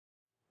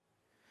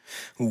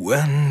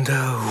When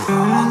the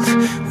world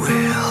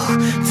will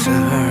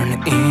turn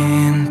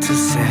into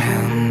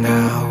sand,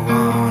 I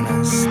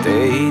wanna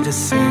stay the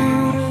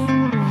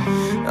same.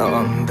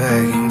 I'm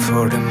begging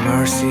for the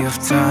mercy of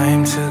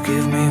time to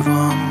give me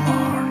one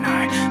more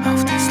night of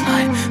this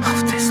life,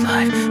 of this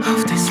life,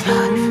 of this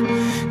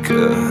life.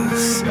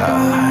 'Cause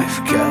I've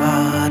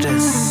gotta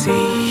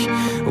see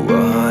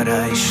what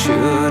I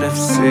should have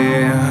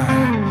seen.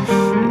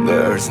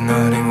 There's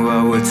nothing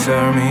what would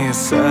turn me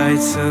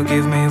aside, so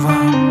give me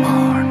one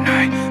more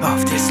night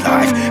of this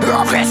life,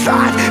 of this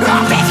life,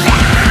 of this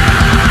life.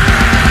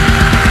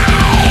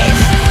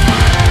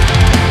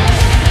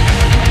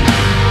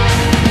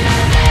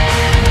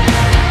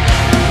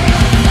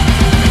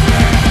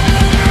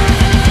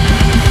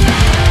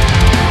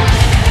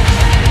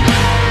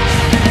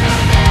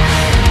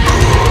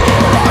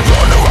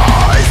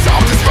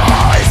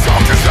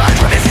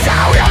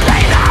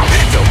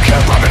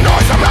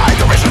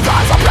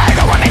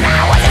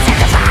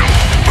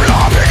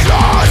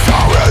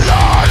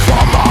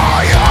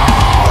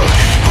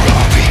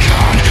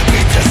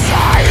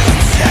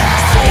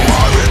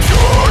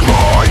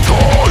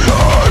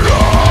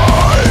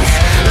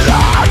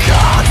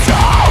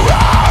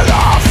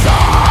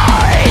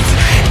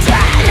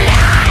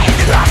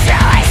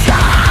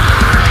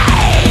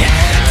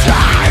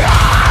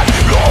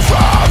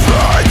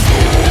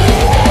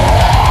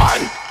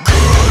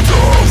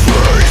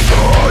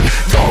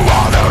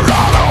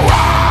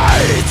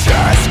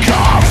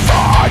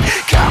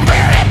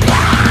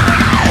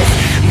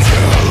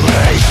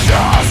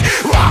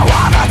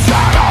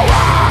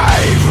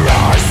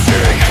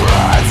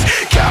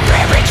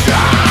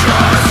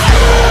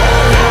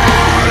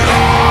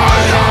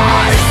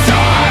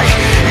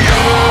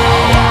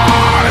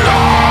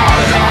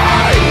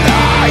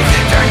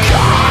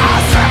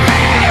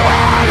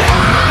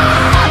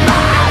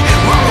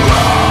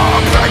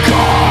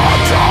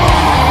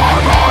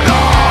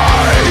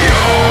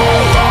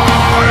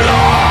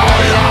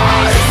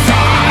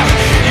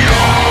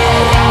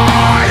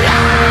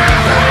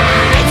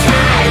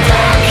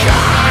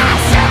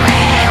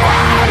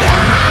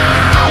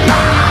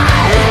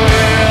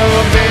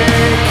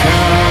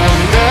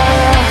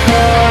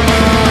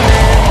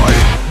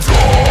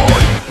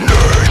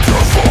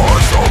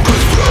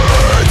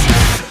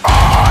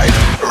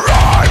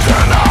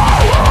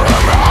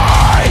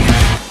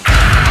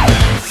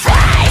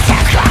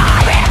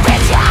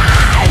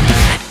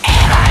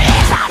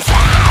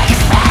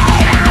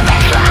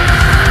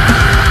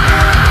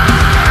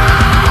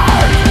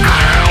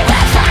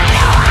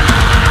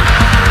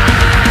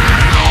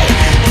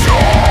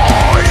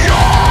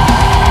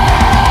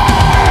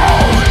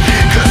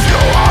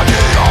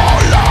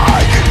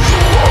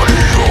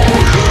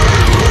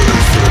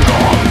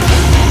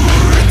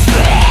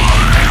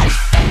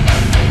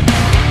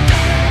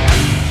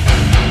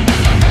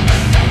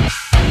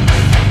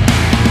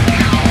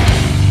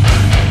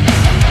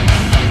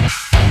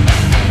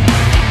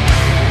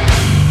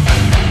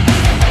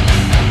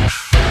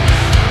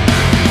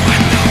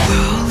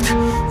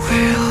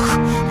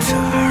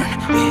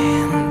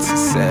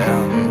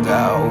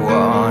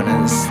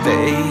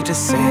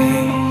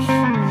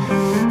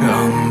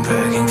 I'm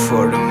begging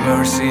for the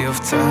mercy of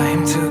time